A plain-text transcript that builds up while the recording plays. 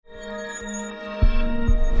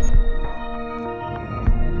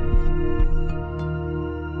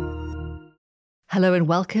Hello and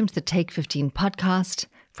welcome to the Take 15 podcast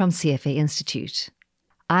from CFA Institute.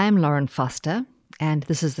 I'm Lauren Foster, and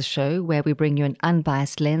this is the show where we bring you an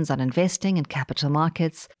unbiased lens on investing and capital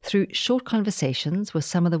markets through short conversations with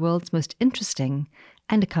some of the world's most interesting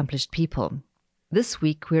and accomplished people. This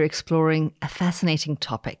week, we're exploring a fascinating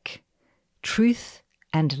topic: truth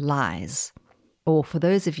and lies, or for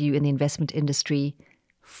those of you in the investment industry,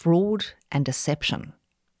 fraud and deception.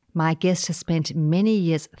 My guest has spent many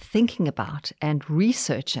years thinking about and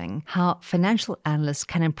researching how financial analysts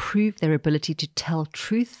can improve their ability to tell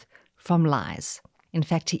truth from lies. In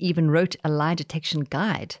fact, he even wrote a lie detection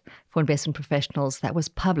guide for investment professionals that was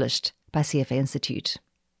published by CFA Institute.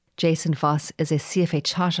 Jason Voss is a CFA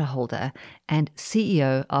charter holder and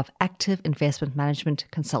CEO of Active Investment Management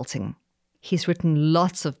Consulting. He's written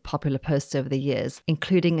lots of popular posts over the years,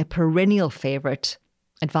 including a perennial favorite,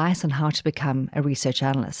 Advice on How to Become a Research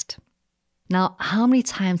Analyst. Now, how many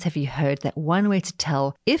times have you heard that one way to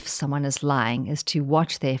tell if someone is lying is to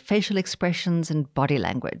watch their facial expressions and body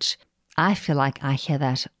language? I feel like I hear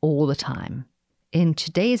that all the time. In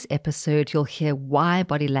today's episode, you'll hear why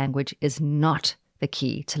body language is not the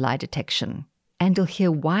key to lie detection. And you'll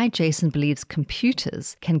hear why Jason believes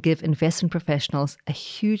computers can give investment professionals a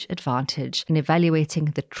huge advantage in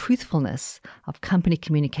evaluating the truthfulness of company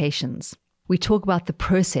communications. We talk about the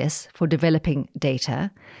process for developing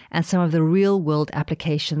data and some of the real-world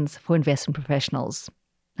applications for investment professionals.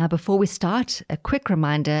 Now, before we start, a quick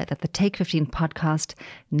reminder that the Take 15 podcast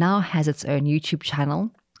now has its own YouTube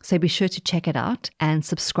channel, so be sure to check it out and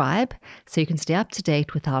subscribe so you can stay up to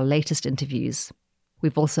date with our latest interviews.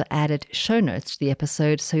 We've also added show notes to the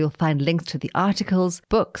episode, so you'll find links to the articles,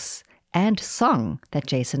 books, and song that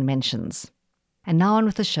Jason mentions. And now on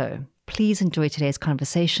with the show. Please enjoy today's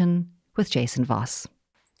conversation with Jason Voss.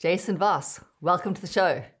 Jason Voss, welcome to the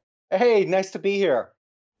show. Hey, nice to be here.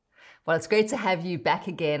 Well, it's great to have you back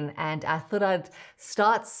again, and I thought I'd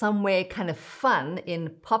start somewhere kind of fun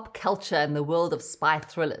in pop culture and the world of spy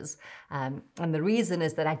thrillers. And the reason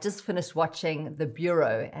is that I just finished watching The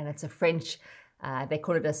Bureau, and it's a French, they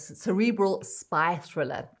call it a cerebral spy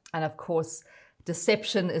thriller. And of course,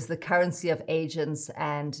 deception is the currency of agents,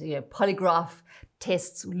 and polygraph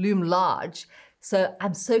tests loom large. So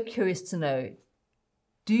I'm so curious to know,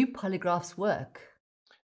 do polygraphs work?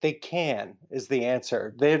 They can, is the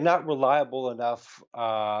answer. They're not reliable enough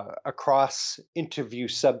across interview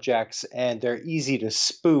subjects, and they're easy to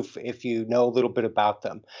spoof if you know a little bit about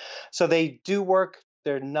them. So they do work.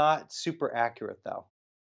 They're not super accurate, though.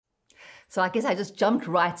 So I guess I just jumped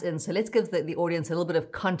right in. So let's give the audience a little bit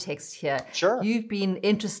of context here. Sure. You've been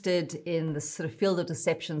interested in the sort of field of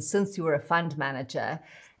deception since you were a fund manager.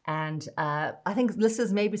 And I think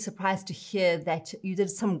listeners may be surprised to hear that you did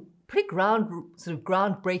some pretty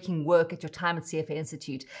groundbreaking work at your time at CFA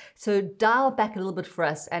Institute. So dial back a little bit for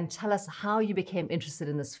us and tell us how you became interested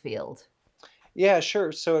in this field. Yeah,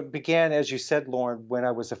 sure. So it began, as you said, Lauren, when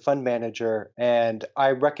I was a fund manager, and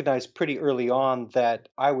I recognized pretty early on that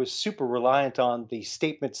I was super reliant on the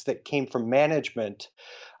statements that came from management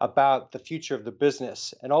about the future of the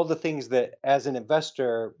business and all the things that, as an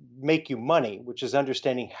investor, make you money, which is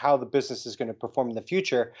understanding how the business is going to perform in the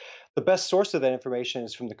future. The best source of that information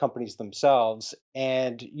is from the companies themselves.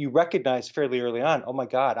 And you recognize fairly early on, oh my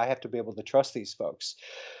God, I have to be able to trust these folks.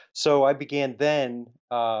 So I began then.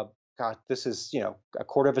 God, this is, a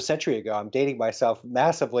quarter of a century ago. I'm dating myself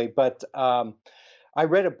massively, but I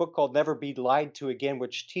read a book called Never Be Lied to Again,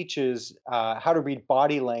 which teaches how to read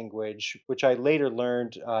body language, which I later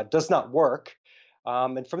learned does not work.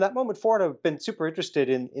 And from that moment forward, I've been super interested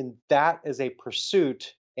in that as a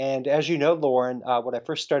pursuit. And as you know, Lauren, when I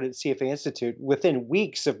first started at CFA Institute, within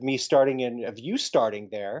weeks of me starting and of you starting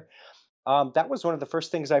there, that was one of the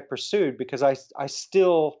first things I pursued because I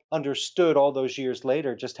still understood all those years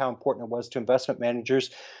later just how important it was to investment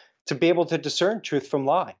managers to be able to discern truth from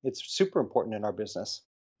lie. It's super important in our business.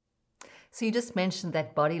 So you just mentioned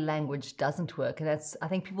that body language doesn't work, and I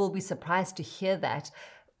think people will be surprised to hear that.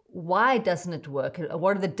 Why doesn't it work?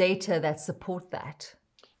 What are the data that support that?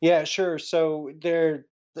 Yeah, sure. So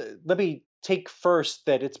let me take first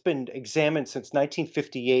that it's been examined since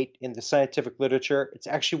 1958 in the scientific literature. It's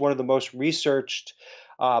actually one of the most researched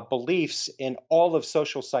beliefs in all of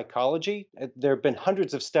social psychology. There have been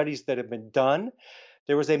hundreds of studies that have been done.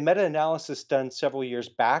 There was a meta-analysis done several years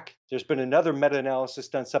back. There's been another meta-analysis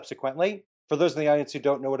done subsequently. For those in the audience who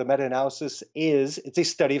don't know what a meta-analysis is, it's a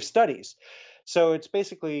study of studies. So it's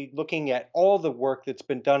basically looking at all the work that's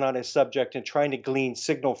been done on a subject and trying to glean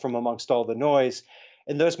signal from amongst all the noise.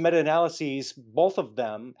 In those meta-analyses, both of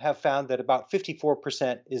them have found that about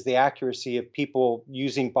 54% is the accuracy of people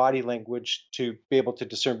using body language to be able to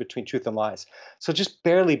discern between truth and lies. So just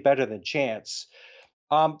barely better than chance.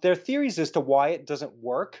 There are theories as to why it doesn't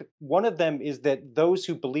work. One of them is that those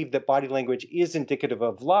who believe that body language is indicative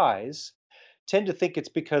of lies tend to think it's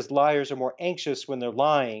because liars are more anxious when they're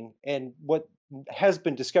lying. And what has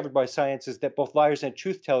been discovered by science is that both liars and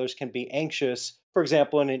truth tellers can be anxious, for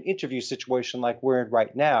example, in an interview situation like we're in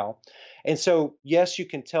right now. And so, yes, you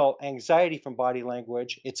can tell anxiety from body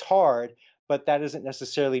language. It's hard, but that isn't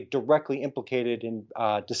necessarily directly implicated in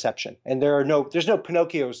deception. And there's no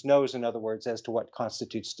Pinocchio's nose, in other words, as to what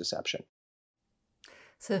constitutes deception.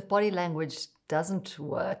 So if body language doesn't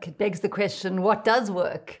work, it begs the question, what does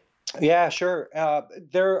work? Yeah, sure.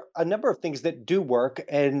 There are a number of things that do work,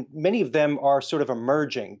 and many of them are sort of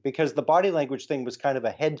emerging because the body language thing was kind of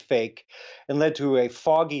a head fake and led to a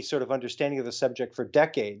foggy sort of understanding of the subject for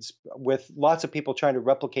decades, with lots of people trying to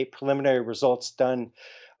replicate preliminary results done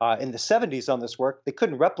in the 70s on this work. They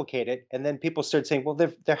couldn't replicate it. And then people started saying, well,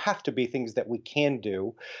 there have to be things that we can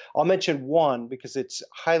do. I'll mention one because it's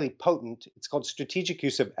highly potent. It's called strategic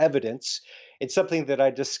use of evidence. It's something that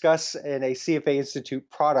I discuss in a CFA Institute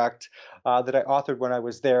product that I authored when I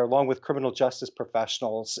was there, along with criminal justice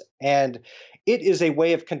professionals. And it is a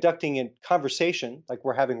way of conducting a conversation like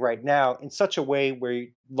we're having right now in such a way where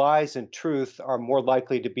lies and truth are more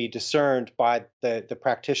likely to be discerned by the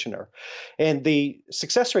practitioner. And the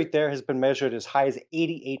success rate there has been measured as high as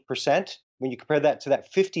 88%. When you compare that to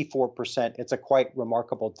that 54%, it's a quite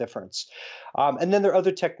remarkable difference. And then there are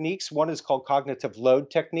other techniques. One is called cognitive load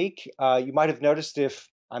technique. You might have noticed it's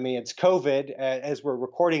COVID as we're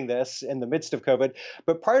recording this in the midst of COVID,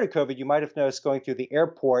 but prior to COVID, you might have noticed going through the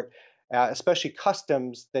airport, especially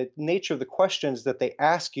customs, the nature of the questions that they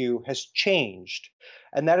ask you has changed.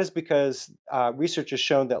 And that is because research has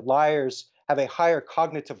shown that liars have a higher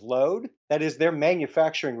cognitive load. That is, they're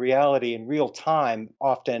manufacturing reality in real time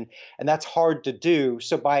often, and that's hard to do.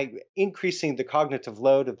 So by increasing the cognitive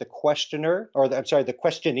load of the questioner, the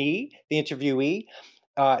questionee, the interviewee,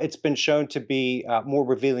 it's been shown to be more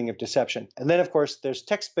revealing of deception. And then, of course, there's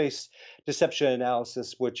text-based deception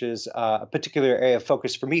analysis, which is a particular area of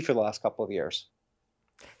focus for me for the last couple of years.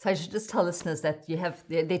 So I should just tell listeners that there are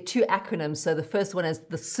two acronyms. So the first one is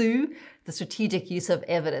the SUE, the strategic use of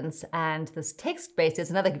evidence, and this text-based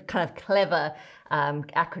is another kind of clever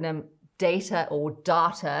acronym, data or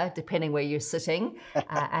data, depending where you're sitting.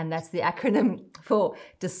 And that's the acronym for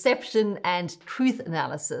deception and truth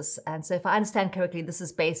analysis. And so if I understand correctly, this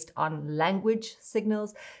is based on language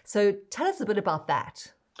signals. So tell us a bit about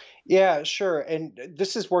that. Yeah, sure. And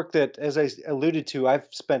this is work that, as I alluded to, I've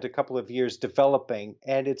spent a couple of years developing,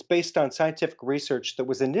 and it's based on scientific research that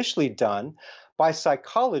was initially done by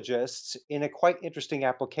psychologists in a quite interesting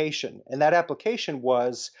application. And that application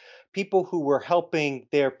was people who were helping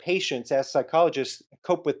their patients as psychologists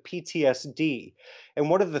cope with PTSD. And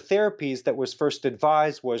one of the therapies that was first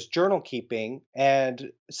advised was journal keeping.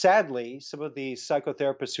 And sadly, some of the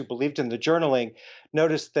psychotherapists who believed in the journaling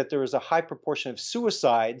noticed that there was a high proportion of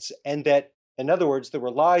suicides, and that, in other words, there were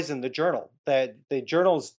lies in the journal, that the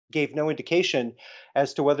journals gave no indication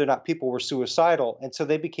as to whether or not people were suicidal. And so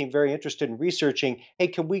they became very interested in researching, hey,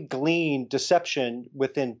 can we glean deception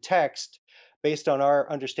within text based on our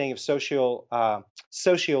understanding of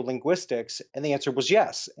sociolinguistics? And the answer was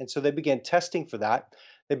yes. And so they began testing for that.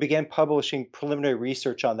 They began publishing preliminary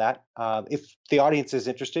research on that. If the audience is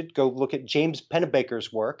interested, go look at James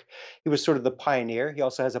Pennebaker's work. He was sort of the pioneer. He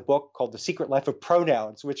also has a book called The Secret Life of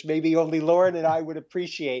Pronouns, which maybe only Lauren and I would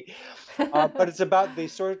appreciate. But it's about the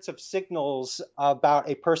sorts of signals about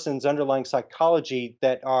a person's underlying psychology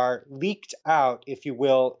that are leaked out, if you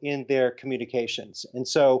will, in their communications. And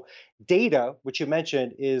so data, which you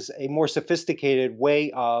mentioned, is a more sophisticated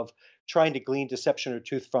way of trying to glean deception or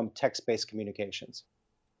truth from text-based communications.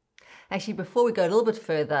 Actually, before we go a little bit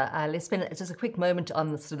further, let's spend just a quick moment on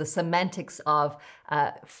sort of the semantics of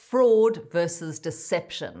fraud versus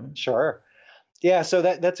deception. Sure. Yeah, so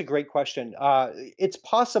that's a great question. It's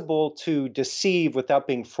possible to deceive without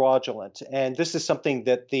being fraudulent. And this is something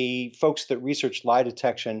that the folks that research lie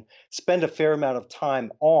detection spend a fair amount of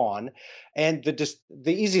time on. And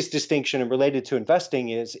the easiest distinction related to investing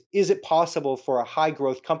is it possible for a high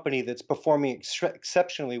growth company that's performing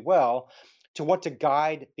exceptionally well to want to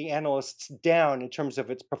guide the analysts down in terms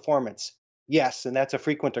of its performance? Yes, and that's a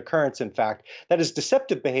frequent occurrence, in fact. That is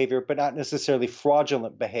deceptive behavior, but not necessarily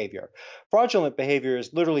fraudulent behavior. Fraudulent behavior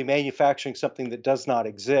is literally manufacturing something that does not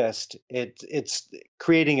exist. It's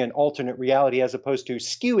creating an alternate reality as opposed to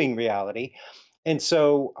skewing reality. And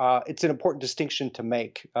so it's an important distinction to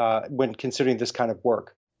make when considering this kind of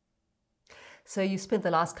work. So you spent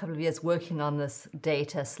the last couple of years working on this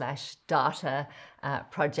data/data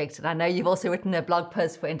project, and I know you've also written a blog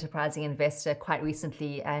post for Enterprising Investor quite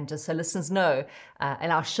recently. And just so listeners know,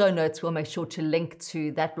 in our show notes, we'll make sure to link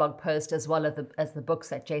to that blog post as well as the books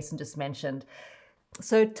that Jason just mentioned.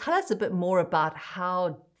 So tell us a bit more about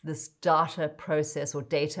how this data process or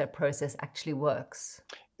data process actually works.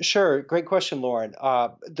 Sure, great question, Lauren.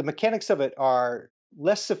 The mechanics of it are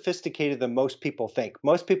less sophisticated than most people think.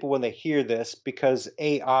 Most people, when they hear this, because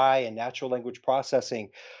AI and natural language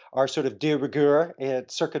processing are sort of de rigueur at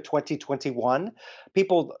circa 2021,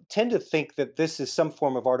 people tend to think that this is some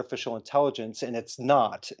form of artificial intelligence, and it's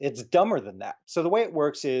not. It's dumber than that. So the way it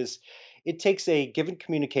works is it takes a given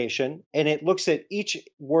communication and it looks at each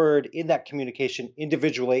word in that communication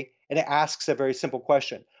individually, and it asks a very simple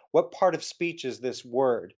question. What part of speech is this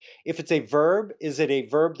word? If it's a verb, is it a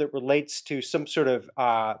verb that relates to some sort of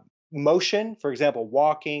motion, for example,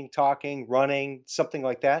 walking, talking, running, something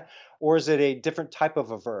like that? Or is it a different type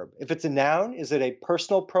of a verb? If it's a noun, is it a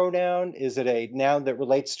personal pronoun? Is it a noun that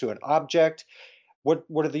relates to an object? What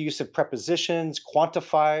are the use of prepositions,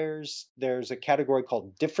 quantifiers? There's a category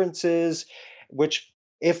called differences, which,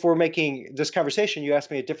 if we're making this conversation, you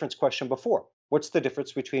asked me a difference question before. What's the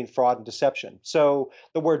difference between fraud and deception? So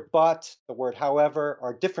the word but, the word however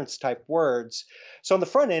are difference type words. So on the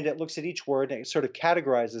front end, it looks at each word and it sort of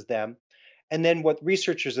categorizes them. And then what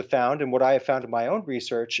researchers have found, and what I have found in my own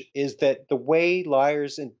research, is that the way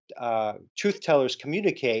liars and truth tellers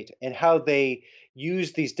communicate and how they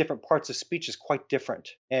use these different parts of speech is quite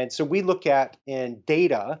different. And so we look at in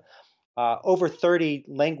data over 30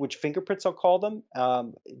 language fingerprints, I'll call them,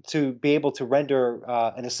 to be able to render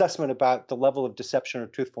an assessment about the level of deception or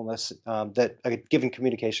truthfulness that a given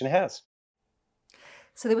communication has.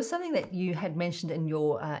 So there was something that you had mentioned in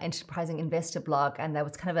your Enterprising Investor blog, and that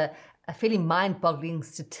was kind of a fairly mind-boggling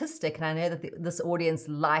statistic. And I know that this audience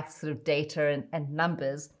likes sort of data and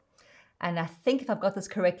numbers. And I think if I've got this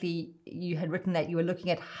correctly, you had written that you were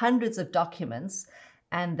looking at hundreds of documents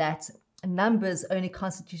and that numbers only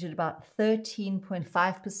constituted about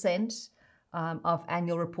 13.5% of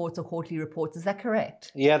annual reports or quarterly reports. Is that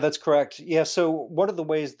correct? Yeah, that's correct. Yeah, so one of the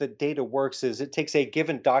ways that data works is it takes a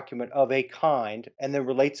given document of a kind and then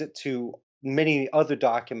relates it to many other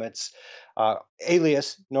documents,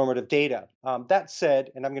 alias normative data. That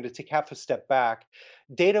said, and I'm going to take half a step back,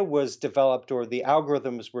 data was developed, or the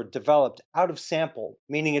algorithms were developed out of sample,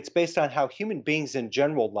 meaning it's based on how human beings in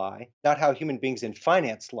general lie, not how human beings in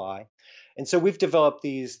finance lie. And so we've developed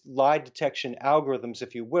these lie detection algorithms,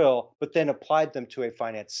 if you will, but then applied them to a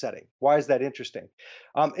finance setting. Why is that interesting?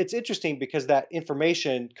 It's interesting because that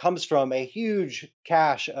information comes from a huge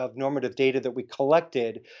cache of normative data that we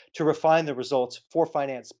collected to refine the results for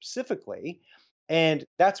finance specifically. And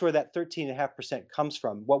that's where that 13.5% comes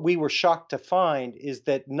from. What we were shocked to find is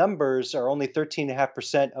that numbers are only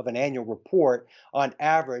 13.5% of an annual report on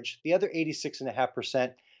average. The other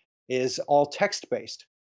 86.5% is all text based.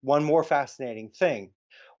 One more fascinating thing.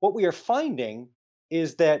 What we are finding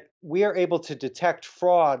is that we are able to detect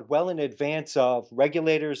fraud well in advance of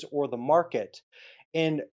regulators or the market.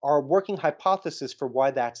 And our working hypothesis for why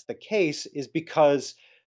that's the case is because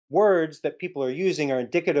words that people are using are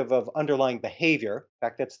indicative of underlying behavior. In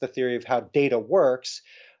fact, that's the theory of how data works.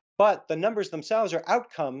 But the numbers themselves are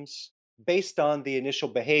outcomes based on the initial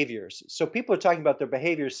behaviors. So people are talking about their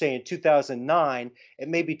behaviors, say in 2009, it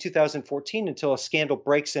may be 2014 until a scandal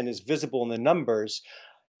breaks and is visible in the numbers.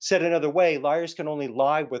 Said another way, liars can only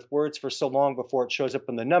lie with words for so long before it shows up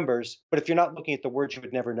in the numbers. But if you're not looking at the words, you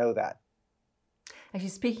would never know that. Actually,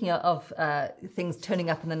 speaking of things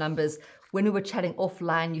turning up in the numbers, when we were chatting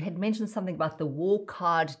offline, you had mentioned something about the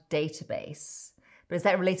WarCard database. But is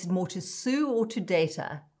that related more to Sue or to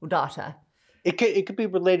data or data? It could be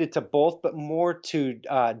related to both, but more to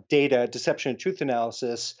data, deception, and truth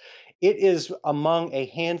analysis. It is among a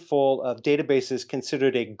handful of databases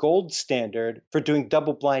considered a gold standard for doing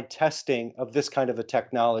double-blind testing of this kind of a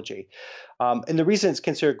technology. And the reason it's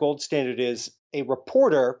considered gold standard is a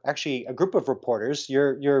reporter, actually a group of reporters,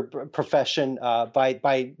 your profession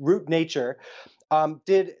by root nature,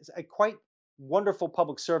 did a quite wonderful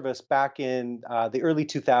public service back in the early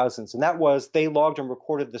 2000s. And that was they logged and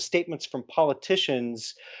recorded the statements from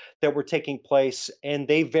politicians that were taking place, and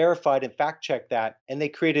they verified and fact checked that. And they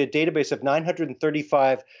created a database of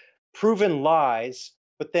 935 proven lies,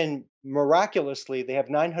 but then miraculously, they have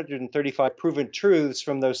 935 proven truths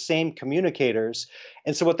from those same communicators.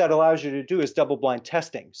 And so what that allows you to do is double blind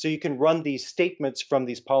testing. So you can run these statements from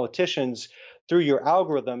these politicians through your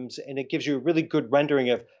algorithms, and it gives you a really good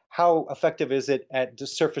rendering of how effective is it at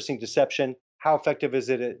surfacing deception? How effective is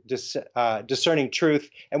it at discerning truth?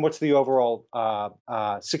 And what's the overall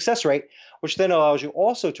success rate? Which then allows you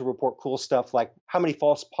also to report cool stuff like how many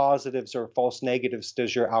false positives or false negatives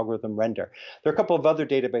does your algorithm render? There are a couple of other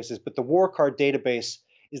databases, but the WarCard database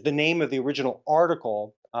is the name of the original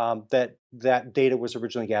article that data was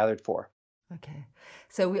originally gathered for. Okay.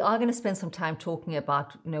 So we are going to spend some time talking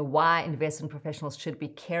about, why investment professionals should be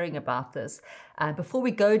caring about this. Before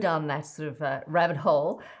we go down that sort of rabbit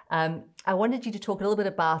hole, I wanted you to talk a little bit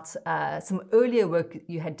about some earlier work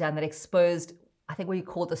you had done that exposed, I think, what you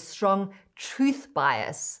called the strong truth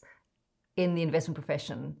bias in the investment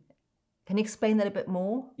profession. Can you explain that a bit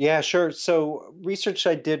more? Yeah, sure. So research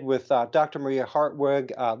I did with Dr. Maria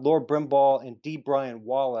Hartwig, Laura Brimbaugh, and D. Brian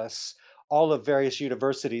Wallace, all of various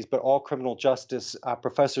universities, but all criminal justice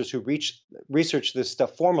professors who researched this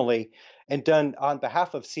stuff formally and done on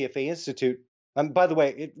behalf of CFA Institute. By the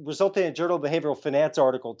way, it resulted in a Journal of Behavioral Finance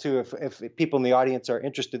article too. If people in the audience are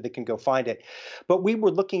interested, they can go find it. But we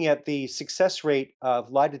were looking at the success rate of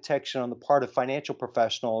lie detection on the part of financial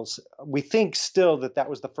professionals. We think still that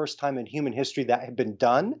was the first time in human history that had been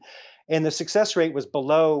done. And the success rate was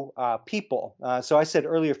below people. So I said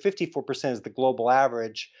earlier, 54% is the global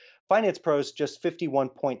average. Finance pros just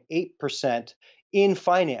 51.8% in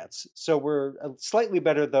finance. So we're slightly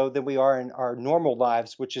better though than we are in our normal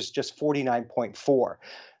lives, which is just 49.4.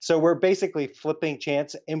 So we're basically flipping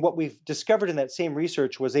chance. And what we've discovered in that same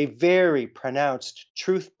research was a very pronounced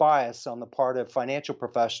truth bias on the part of financial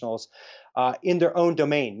professionals in their own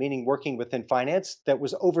domain, meaning working within finance, that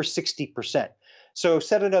was over 60%. So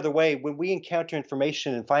said another way, when we encounter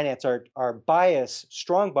information in finance, our bias,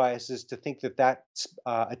 strong bias, is to think that that's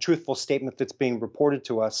a truthful statement that's being reported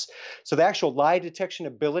to us. So the actual lie detection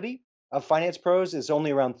ability of finance pros is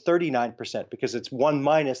only around 39% because it's one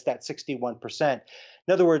minus that 61%.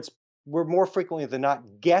 In other words, we're more frequently than not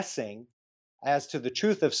guessing as to the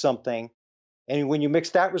truth of something. And when you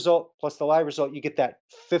mix that result plus the lie result, you get that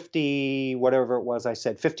 50, whatever it was I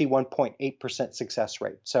said, 51.8% success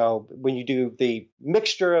rate. So when you do the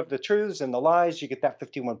mixture of the truths and the lies, you get that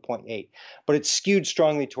 51.8. But it's skewed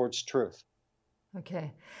strongly towards truth.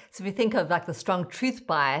 Okay. So if you think of like the strong truth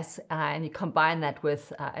bias and you combine that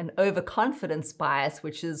with an overconfidence bias,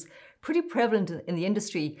 which is pretty prevalent in the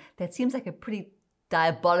industry, that seems like a pretty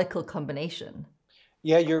diabolical combination.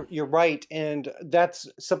 Yeah, you're right, and that's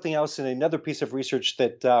something else in another piece of research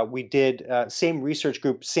that we did. Same research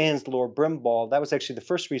group, sans Laura Brimbaugh. That was actually the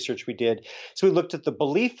first research we did. So we looked at the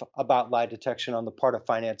belief about lie detection on the part of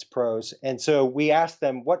finance pros, and so we asked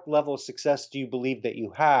them, "What level of success do you believe that you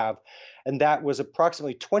have?" And that was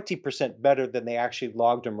approximately 20% better than they actually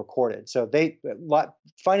logged and recorded. So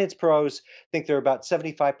finance pros think they're about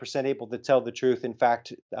 75% able to tell the truth. In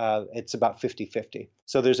fact, it's about 50-50.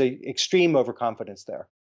 So there's a extreme overconfidence there.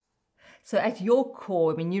 So at your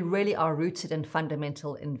core, I mean, you really are rooted in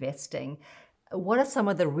fundamental investing. What are some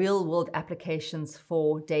of the real world applications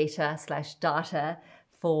for data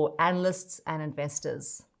for analysts and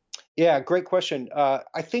investors? Yeah, great question.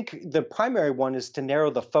 I think the primary one is to narrow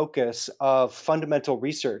the focus of fundamental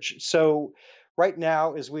research. So, right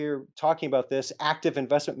now, as we're talking about this, active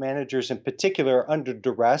investment managers in particular are under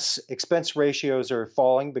duress. Expense ratios are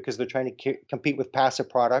falling because they're trying to compete with passive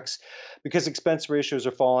products. Because expense ratios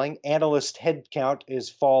are falling, analyst headcount is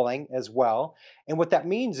falling as well. And what that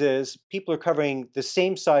means is people are covering the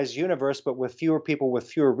same size universe, but with fewer people with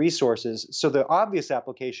fewer resources. So, the obvious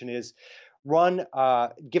application is run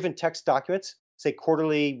given text documents, say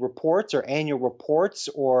quarterly reports or annual reports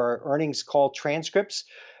or earnings call transcripts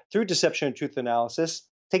through deception and truth analysis.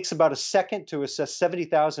 Takes about a second to assess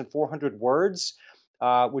 70,400 words,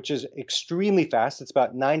 which is extremely fast. It's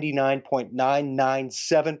about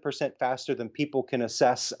 99.997% faster than people can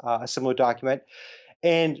assess a similar document.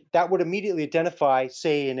 And that would immediately identify,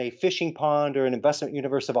 say, in a fishing pond or an investment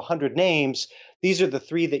universe of 100 names, these are the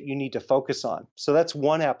three that you need to focus on. So that's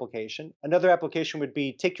one application. Another application would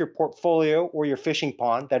be take your portfolio or your fishing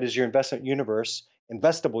pond, that is your investment universe,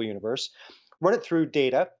 investable universe, run it through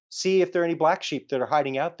data, see if there are any black sheep that are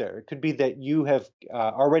hiding out there. It could be that you have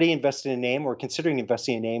already invested in a name or considering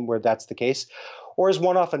investing in a name where that's the case. Or as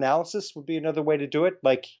one-off analysis would be another way to do it.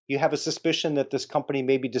 Like you have a suspicion that this company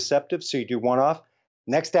may be deceptive, so you do one-off.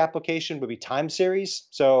 Next application would be time series.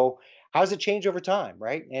 So how does it change over time,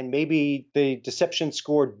 right? And maybe the deception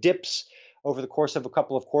score dips over the course of a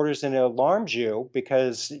couple of quarters and it alarms you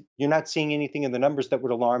because you're not seeing anything in the numbers that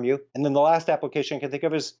would alarm you. And then the last application I can think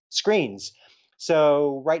of is screens.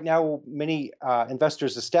 So right now, many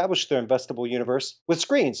investors establish their investable universe with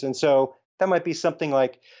screens. And so that might be something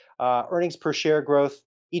like earnings per share growth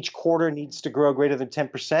each quarter needs to grow greater than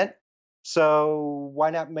 10%. So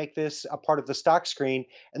why not make this a part of the stock screen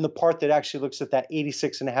and the part that actually looks at that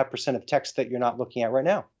 86.5% of text that you're not looking at right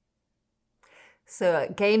now? So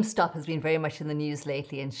GameStop has been very much in the news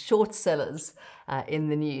lately, and short sellers in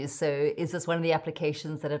the news. So is this one of the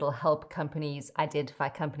applications that it'll help companies identify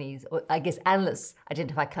companies, or I guess analysts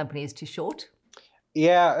identify companies to short?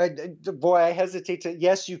 Yeah, boy, I hesitate to.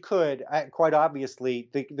 Yes, you could. Quite obviously,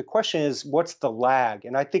 the question is, what's the lag?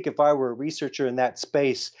 And I think if I were a researcher in that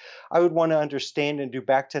space, I would want to understand and do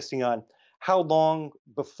back testing on how long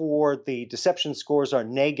before the deception scores are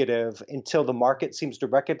negative until the market seems to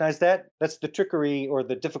recognize that. That's the trickery or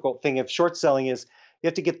the difficult thing of short selling is you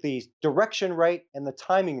have to get the direction right and the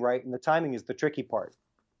timing right, and the timing is the tricky part.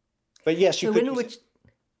 But yes, you So could use it.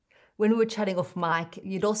 when we were chatting off mic,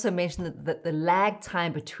 you'd also mentioned that the lag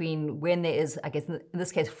time between when there is, I guess in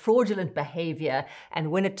this case, fraudulent behavior and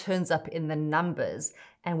when it turns up in the numbers.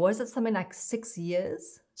 And was it something like 6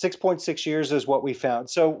 years? 6.6 years is what we found.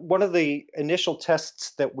 So, one of the initial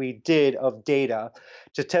tests that we did of data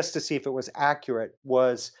to test to see if it was accurate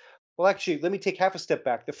was well, actually, let me take half a step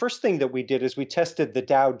back. The first thing that we did is we tested the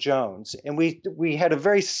Dow Jones, and we had a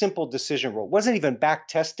very simple decision rule. It wasn't even back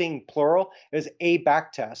testing plural, it was a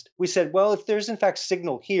back test. We said, well, if there's in fact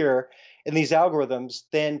signal here in these algorithms,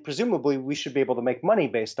 then presumably we should be able to make money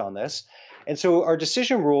based on this. And so our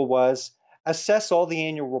decision rule was assess all the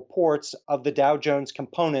annual reports of the Dow Jones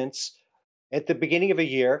components at the beginning of a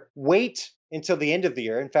year, wait until the end of the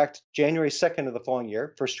year, in fact, January 2nd of the following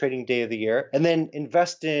year, first trading day of the year, and then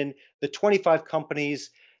invest in the 25 companies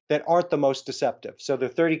that aren't the most deceptive. So the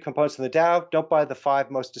 30 components in the Dow, don't buy the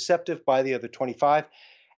five most deceptive, buy the other 25.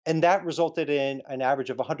 And that resulted in an average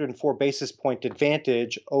of 104 basis point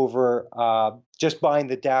advantage over just buying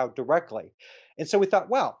the Dow directly. And so we thought,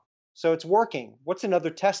 wow, so it's working. What's another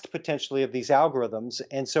test potentially of these algorithms?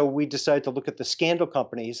 And so we decided to look at the scandal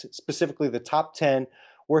companies, specifically the top 10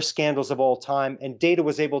 worst scandals of all time, and data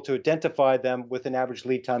was able to identify them with an average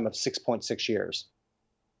lead time of 6.6 years.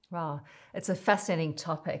 Wow, it's a fascinating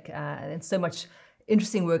topic and so much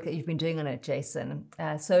interesting work that you've been doing on it, Jason.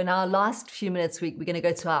 So in our last few minutes, we're going to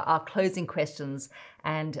go to our closing questions,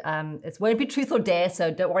 and it won't be truth or dare, so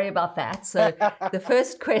don't worry about that. So the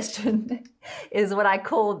first question is what I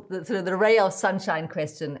call the sort of the ray of sunshine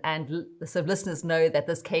question, and so listeners know that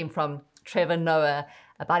this came from Trevor Noah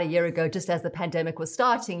about a year ago, just as the pandemic was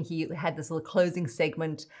starting. He had this little closing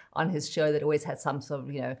segment on his show that always had some sort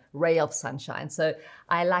of, ray of sunshine. So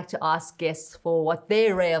I like to ask guests for what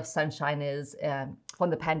their ray of sunshine is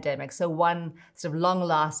from the pandemic. So one sort of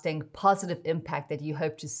long-lasting positive impact that you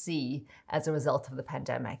hope to see as a result of the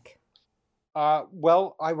pandemic.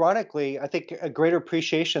 Well, ironically, I think a greater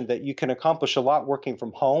appreciation that you can accomplish a lot working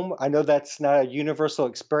from home. I know that's not a universal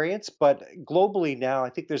experience, but globally now, I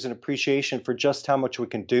think there's an appreciation for just how much we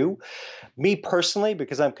can do. Me personally,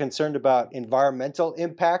 because I'm concerned about environmental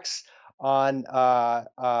impacts on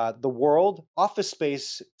the world, office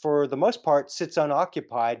space for the most part sits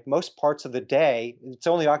unoccupied most parts of the day. It's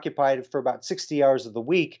only occupied for about 60 hours of the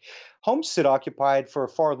week. Homes sit occupied for a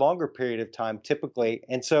far longer period of time typically.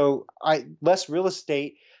 And so less real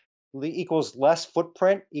estate equals less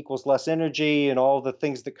footprint, equals less energy, and all the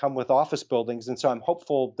things that come with office buildings. And so I'm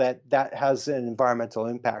hopeful that that has an environmental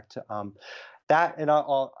impact. That and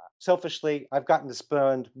I'll selfishly, I've gotten to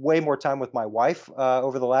spend way more time with my wife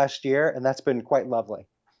over the last year, and that's been quite lovely.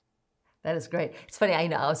 That is great. It's funny, I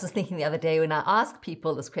was just thinking the other day when I ask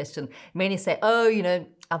people this question, many say, oh,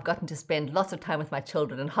 I've gotten to spend lots of time with my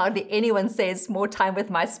children, and hardly anyone says more time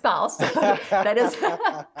with my spouse. That is,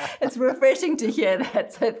 it's refreshing to hear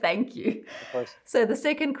that, so thank you. Of course. So the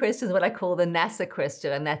second question is what I call the NASA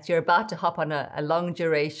question, and that's you're about to hop on a long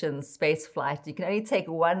duration space flight. You can only take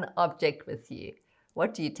one object with you.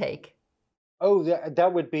 What do you take? Oh,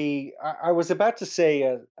 that would be. I was about to say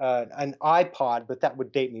an iPod, but that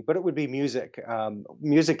would date me. But it would be music.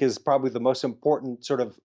 Music is probably the most important sort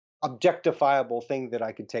of objectifiable thing that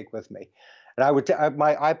I could take with me. And I would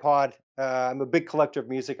my iPod. I'm a big collector of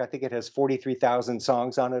music. I think it has 43,000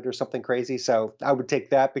 songs on it or something crazy. So I would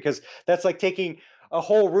take that because that's like taking a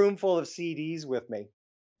whole room full of CDs with me.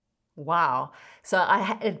 Wow. So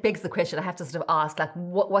it begs the question. I have to sort of ask, like,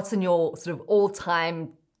 what's in your sort of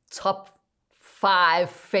all-time top 5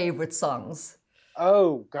 favorite songs?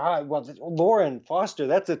 Oh God, well, Lauren Foster,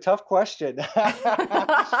 that's a tough question.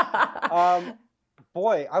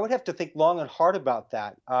 Boy, I would have to think long and hard about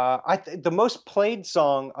that. The most played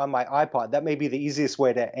song on my iPod, that may be the easiest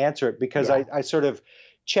way to answer it because Yeah. I sort of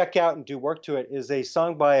check out and do work to it, is a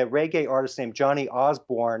song by a reggae artist named Johnny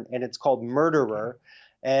Osborne, and it's called Murderer.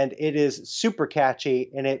 and it is super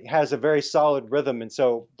catchy and it has a very solid rhythm. And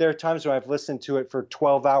so there are times when I've listened to it for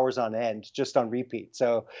 12 hours on end, just on repeat.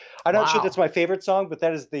 So I'm not sure that's Wow. my favorite song, but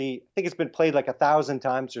I think it's been played like 1,000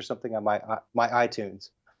 times or something on my iTunes.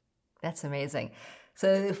 That's amazing.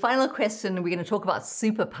 So the final question, we're going to talk about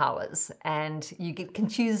superpowers, and can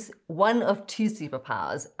choose one of two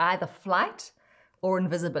superpowers, either flight or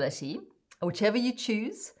invisibility. Whichever you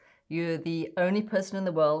choose, you're the only person in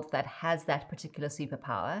the world that has that particular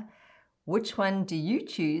superpower. Which one do you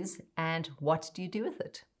choose, and what do you do with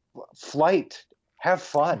it? Flight, have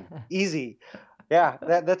fun, easy. Yeah,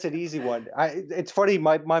 that's an easy one. It's funny.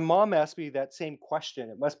 My mom asked me that same question.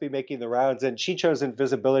 It must be making the rounds, and she chose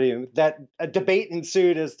invisibility, and that a debate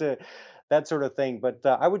ensued as to that sort of thing. But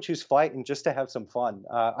I would choose flight, and just to have some fun.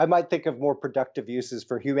 I might think of more productive uses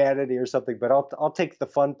for humanity or something, but I'll take the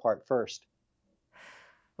fun part first.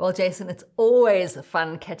 Well, Jason, it's always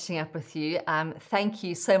fun catching up with you. Thank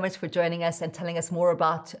you so much for joining us and telling us more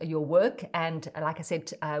about your work. And like I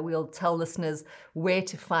said, we'll tell listeners where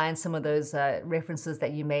to find some of those references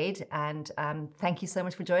that you made. And thank you so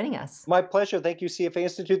much for joining us. My pleasure. Thank you, CFA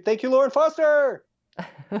Institute. Thank you, Lauren Foster.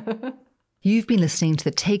 You've been listening to the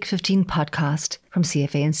Take 15 podcast from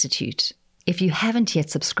CFA Institute. If you haven't yet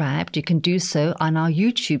subscribed, you can do so on our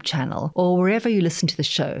YouTube channel or wherever you listen to the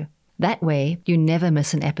show. That way, you never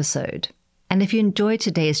miss an episode. And if you enjoyed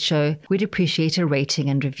today's show, we'd appreciate a rating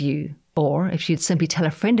and review. Or if you'd simply tell a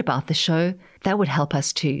friend about the show, that would help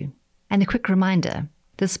us too. And a quick reminder,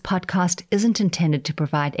 this podcast isn't intended to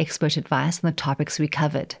provide expert advice on the topics we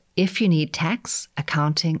covered. If you need tax,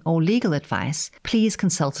 accounting, or legal advice, please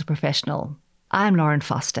consult a professional. I'm Lauren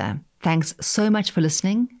Foster. Thanks so much for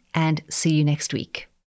listening, and see you next week.